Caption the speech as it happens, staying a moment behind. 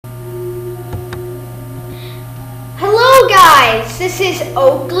guys, this is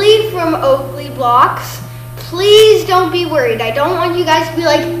Oakley from Oakley Blocks. Please don't be worried. I don't want you guys to be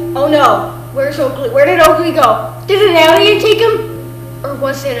like, oh no, where's Oakley? Where did Oakley go? Did an alien take him? Or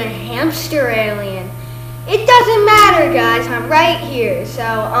was it a hamster alien? It doesn't matter, guys. I'm right here. So,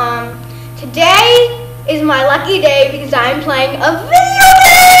 today is my lucky day because I'm playing a video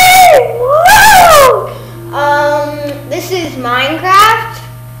game! Woo! This is Minecraft.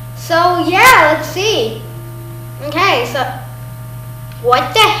 So, yeah, let's see. Okay, so,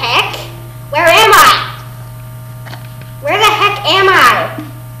 what the heck? Where am I? Where the heck am I?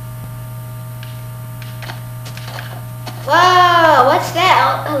 Whoa, what's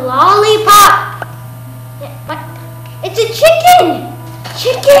that? A lollipop? What? It's a chicken!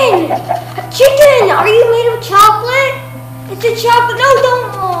 Chicken! Chicken! Are you made of chocolate? It's a chocolate. No,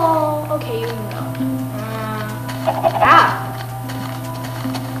 don't. Oh, okay, you know.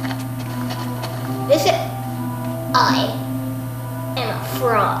 This is. I am a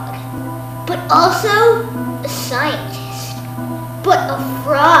frog, but also a scientist. But a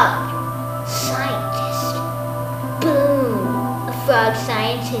frog scientist. Boom! A frog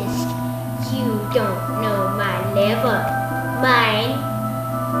scientist. You don't know my level. Mine.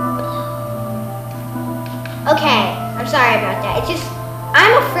 Okay, I'm sorry about that. It's just,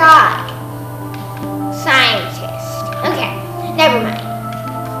 I'm a frog scientist. Okay, never mind.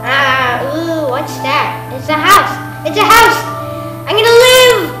 Ooh, what's that? It's a house. It's a house. I'm gonna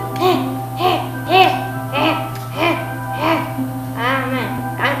live. Oh man,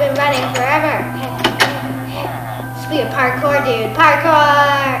 I've been running forever. Let's be a parkour dude.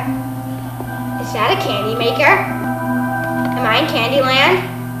 Parkour. Is that a candy maker? Am I in Candyland?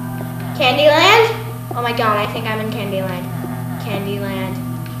 Candyland? Oh my god, I think I'm in Candyland. Candyland.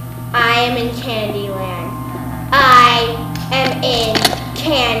 I am in Candyland. I am in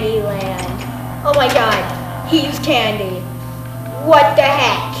Candyland. Oh my god, he's candy. What the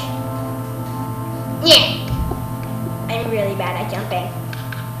heck? Yeah. I'm really bad at jumping.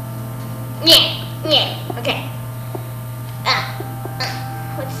 Yeah, yeah, okay.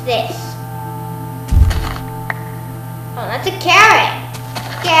 What's this? Oh, that's a carrot.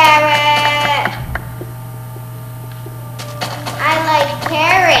 Carrot. I like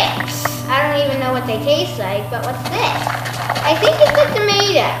carrots. I don't even know what they taste like, but what's this? I think it's a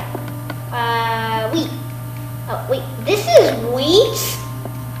tomato. Wheat. Oh, wait, this is wheat?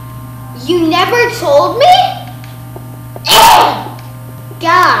 You never told me?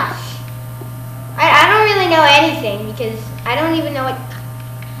 Gosh. I don't really know anything because I don't even know what...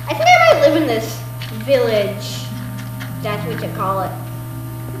 I think I might live in this village. That's what you call it.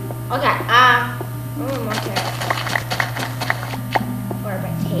 Okay, what's that? Or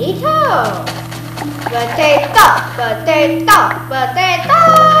potato. Potato, potato, potato.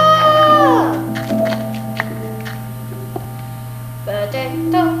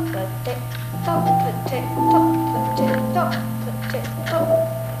 Potato, potato, potato.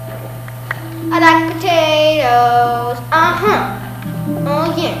 I like potatoes. Oh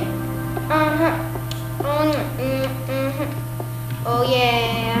yeah. Oh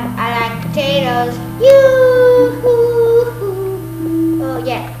yeah. I like potatoes. Yoo-hoo. Oh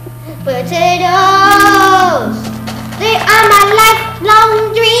yeah. Potatoes. They are my lifelong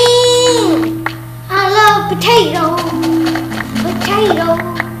dream. I love potatoes. Potatoes.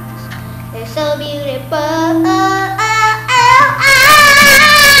 They're so beautiful.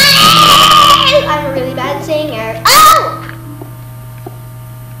 I'm a really bad singer. Oh!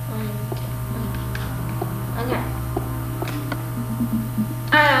 Okay.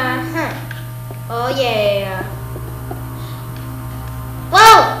 Oh yeah.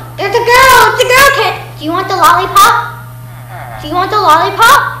 Whoa! There's a girl! It's a girl kid! Do you want the lollipop? Do you want the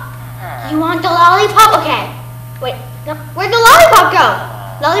lollipop? You want the lollipop? Okay. Wait, no. Where'd the lollipop go?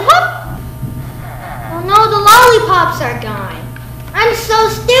 Lollipop? Oh no, the lollipops are gone. I'm so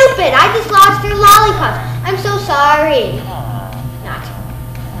stupid. I just lost your lollipops. I'm so sorry. Not.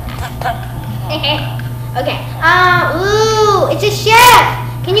 Okay. Ooh, it's a chef.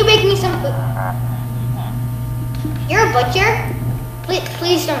 Can you make me some food? You're a butcher?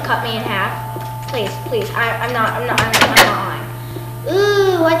 Please don't cut me in half. Please, please. I'm not lying.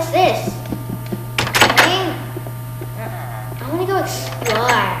 Ooh, what's this? I want to go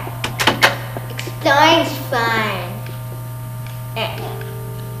explore. Exploring's fun.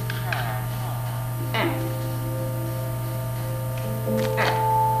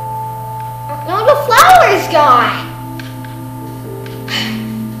 No, the flower's gone.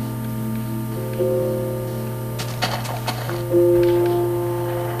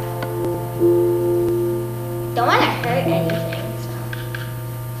 Don't want to hurt anything, so.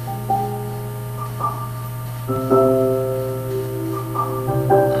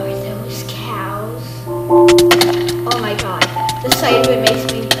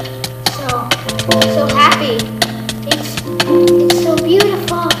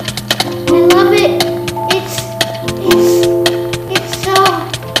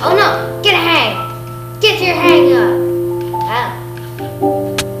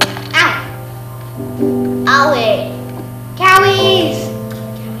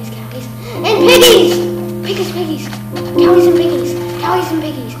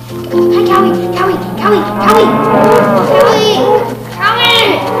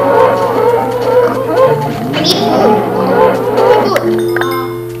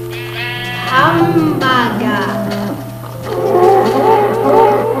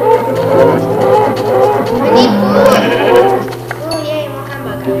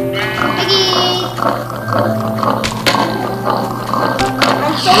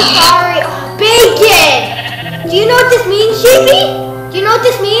 sorry. Oh, bacon! Do you know what this means, Sheepy? Do you know what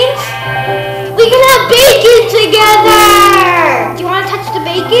this means? We can have bacon together! Do you want to touch the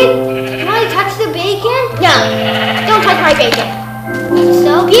bacon? Do you want to touch the bacon? No, don't touch my bacon. It's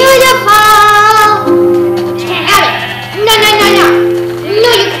so beautiful! You can't have it. No, no, no, no.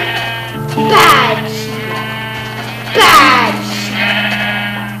 No, you can't. Badge. Badge.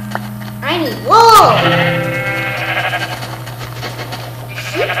 I need wool.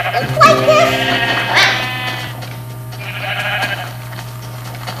 Sheep look like this?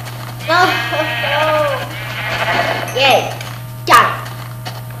 No, no. Yay. Got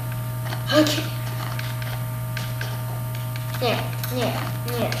it. Okay. Yeah.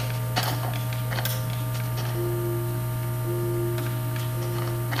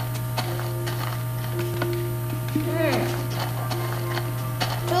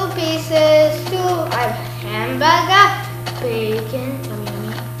 Two pieces, I have hamburger, bacon,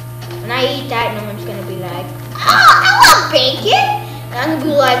 yummy. When I eat that, no one's gonna be like, oh, I love bacon. And I'm gonna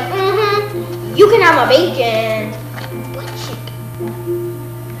be like, you can have my bacon. What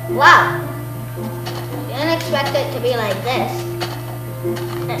chicken? Wow. Didn't expect it to be like this.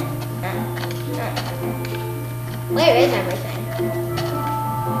 Where is everything?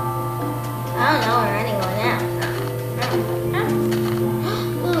 I don't know where anyone is.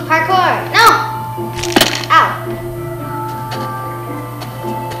 Ooh, parkour! No! Ow!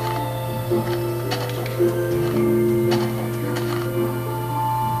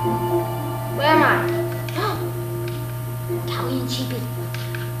 Where am I? Cowie and Sheepy.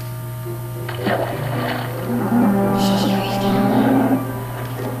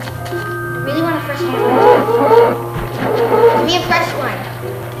 I really want a fresh hamburger. Give me a fresh one.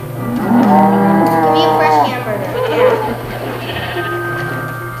 Give me a fresh hamburger. Yeah.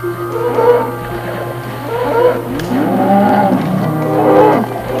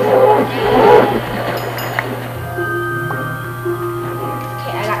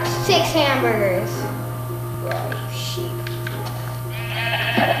 Okay, I got 6 hamburgers. Where are you, sheep?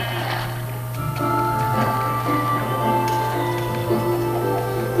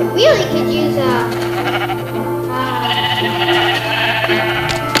 I really could use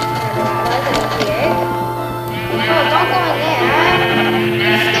oh, don't go in there.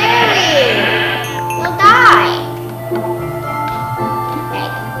 It's scary. You'll die.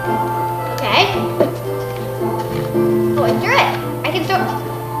 Okay. Oh, I threw it. I can throw.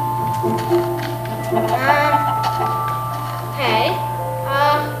 Okay.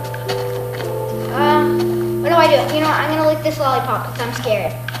 What do I do? You know what? I'm gonna lick this lollipop because I'm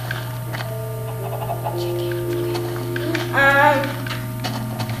scared.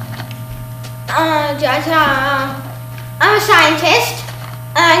 I'm a scientist,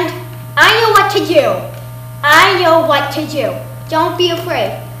 and I know what to do. I know what to do. Don't be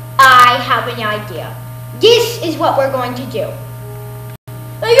afraid. I have an idea. This is what we're going to do.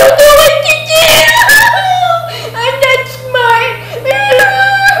 I don't know what to do. I'm not smart.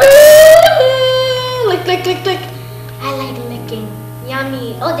 Lick, lick, lick, lick. I like licking.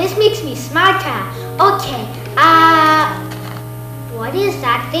 Yummy. Oh, this makes me smarter. Okay. What is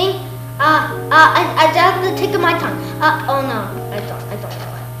that thing? I have the tip of my tongue. Oh no, I don't know it.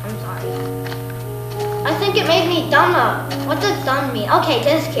 I'm sorry. I think it made me dumber. What does dumb mean? Okay,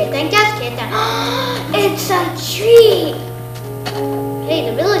 just kidding. It's a treat. Hey,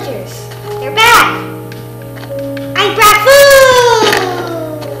 the villagers. They're back. I brought food.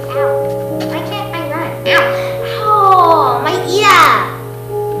 Ow. Why can't I run? Ow. Oh, my ear.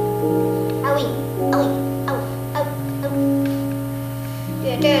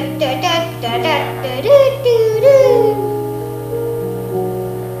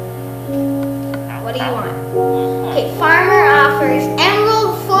 What do you want? Okay, farmer offers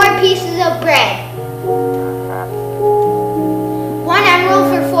emerald 4 pieces of bread. 1 emerald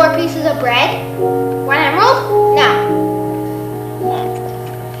for 4 pieces of bread? 1 emerald? No.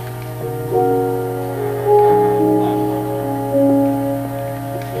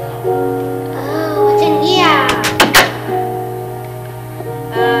 Oh, what's in here?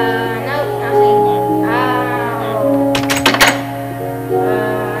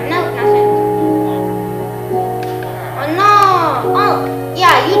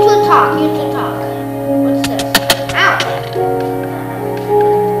 You two talk. What's this? Ow!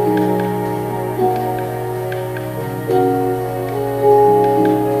 First,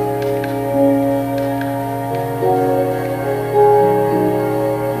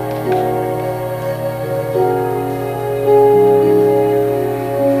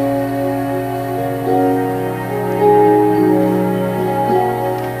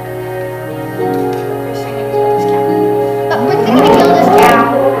 I'm gonna kill this cow. But we're gonna kill this cow.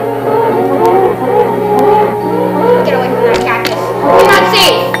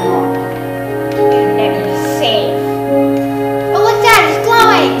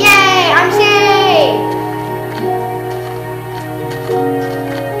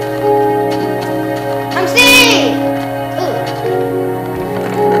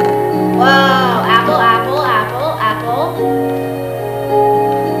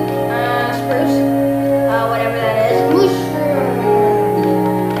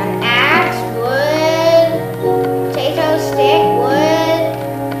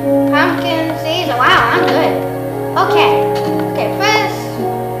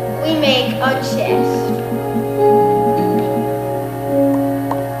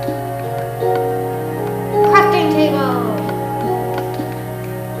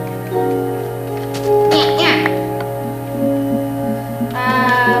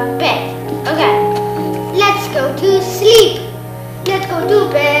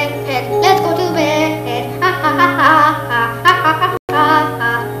 bed. Let's go to bed. Ha ha ha ha ha ha ha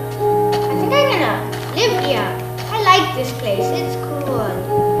ha. I think I'm gonna live here. I like this place. It's cool.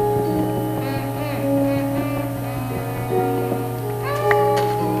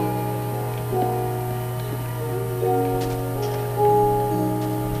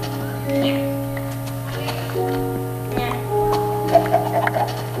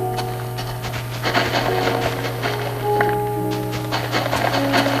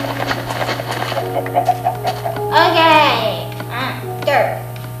 Okay, dirt.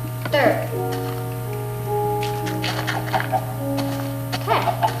 Okay,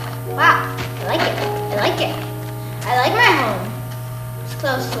 wow, I like it. I like my home. It's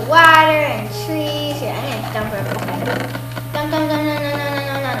close to water and trees. Yeah, I'm gonna dump everything.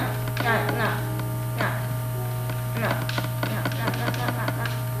 Dump, no.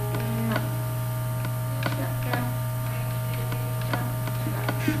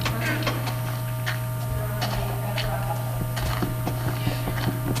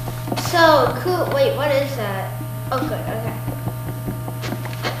 So cool. Wait, what is that? Oh, good. Okay.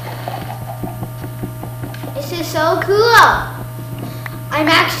 This is so cool. I'm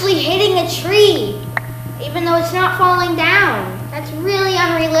actually hitting a tree, even though it's not falling down. That's really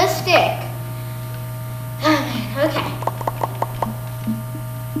unrealistic. Oh, man. Okay.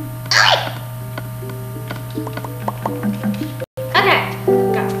 Okay.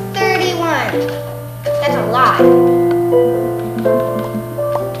 Got 31. That's a lot.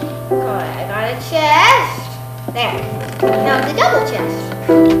 Chest. There. Now the double chest.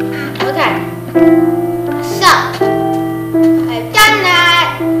 Okay. So, I've done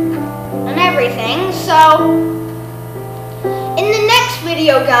that and everything. So, in the next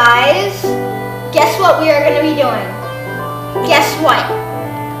video, guys, guess what we are going to be doing? Guess what?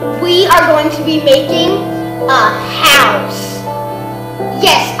 We are going to be making a house.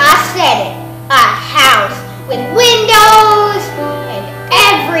 Yes, I said it. A house with windows and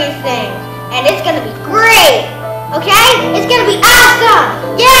everything. And it's gonna be great, okay? It's gonna be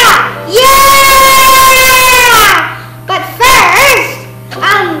awesome! Yeah! But first,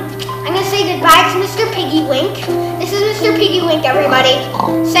 I'm gonna say goodbye to Mr. Piggy Wink. This is Mr. Piggy Wink, everybody.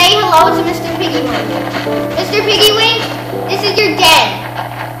 Say hello to Mr. Piggy Wink. Mr. Piggy Wink, this is your den.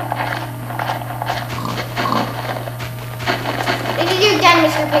 This is your den,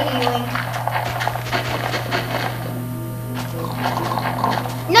 Mr. Piggy Wink.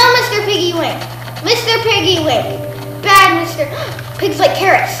 No, Mr. Piggy Wink. Mr. Piggy Wink. Bad Mr. Pigs like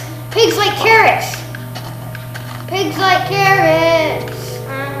carrots. Pigs like carrots. Pigs like carrots.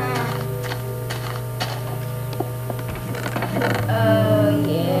 Oh,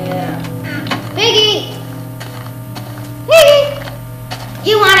 yeah. Piggy. Piggy.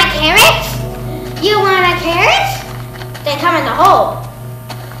 You want a carrot? You want a carrot? Then come in the hole.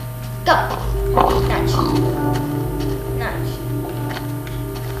 Go. Nudge.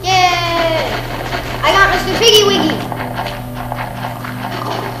 I got Mr. Piggy Wiggy.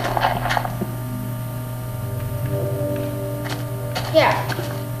 Yeah.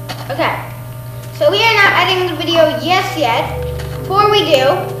 Okay. So we are not editing the video yet. Before we do,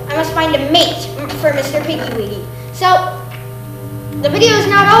 I must find a mate for Mr. Piggy Wiggy. So, the video is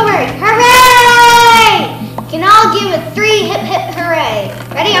not over. Hooray! You can all give a 3 hip hip hooray.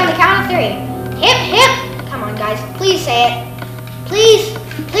 Ready? On the count of 3. Hip hip. Come on, guys. Please say it. Please.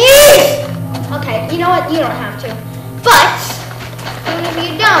 Please! Okay, you know what? You don't have to. But, even if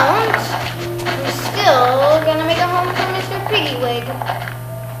you don't, I'm still gonna make a home for Mr. Piggy Wig.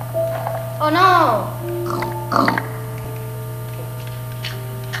 Oh no!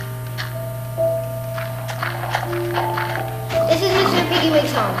 This is Mr. Piggy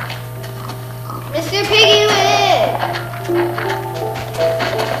Wig's home. Mr. Piggy Wig!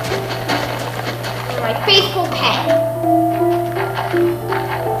 My faithful pet.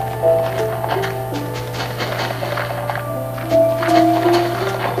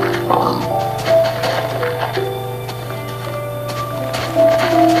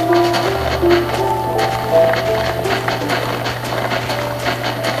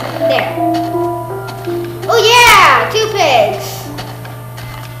 There. Oh yeah, 2 pigs.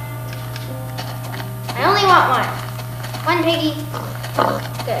 I only want one. 1 piggy.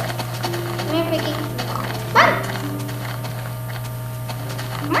 Good. Come here, Piggy. Come on.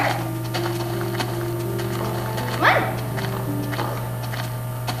 Come on. Come on.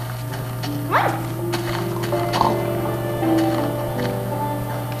 Come on.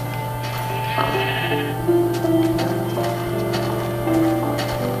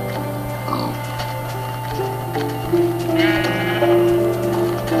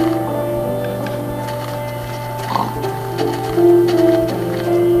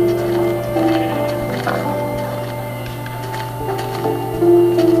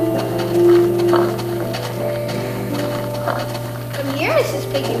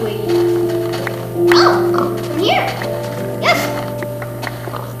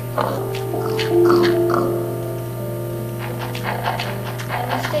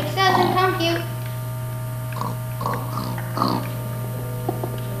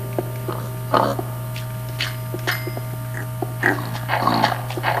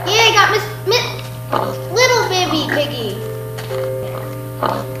 Yeah, I got little baby Piggy.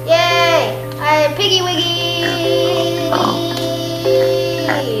 Yay! Piggy Wiggies!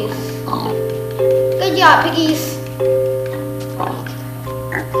 Good job, Piggies.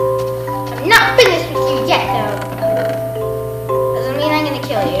 I'm not finished with you yet, though. Doesn't mean I'm gonna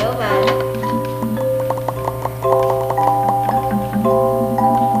kill you, but...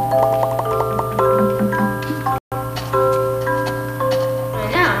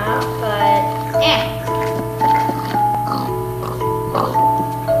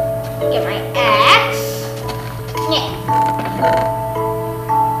 Get my axe. Yeah.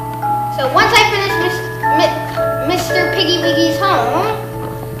 So once I finish Mr. Piggy Wiggy's home,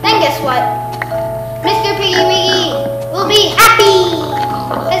 then guess what? Mr. Piggy Wiggy will be happy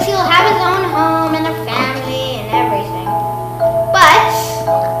because he'll have his own home and a family and everything. But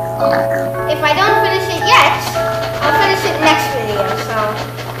if I don't finish it yet, I'll finish it next video. So,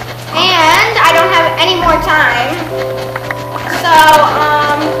 and I don't have any more time. So,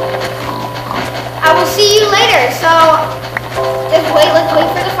 I will see you later. So, just wait. Let's wait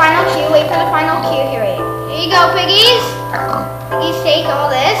for the final cue. Wait for the final cue. Here you go, Piggies. Piggies, take all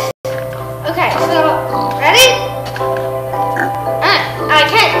this. Okay, so, ready?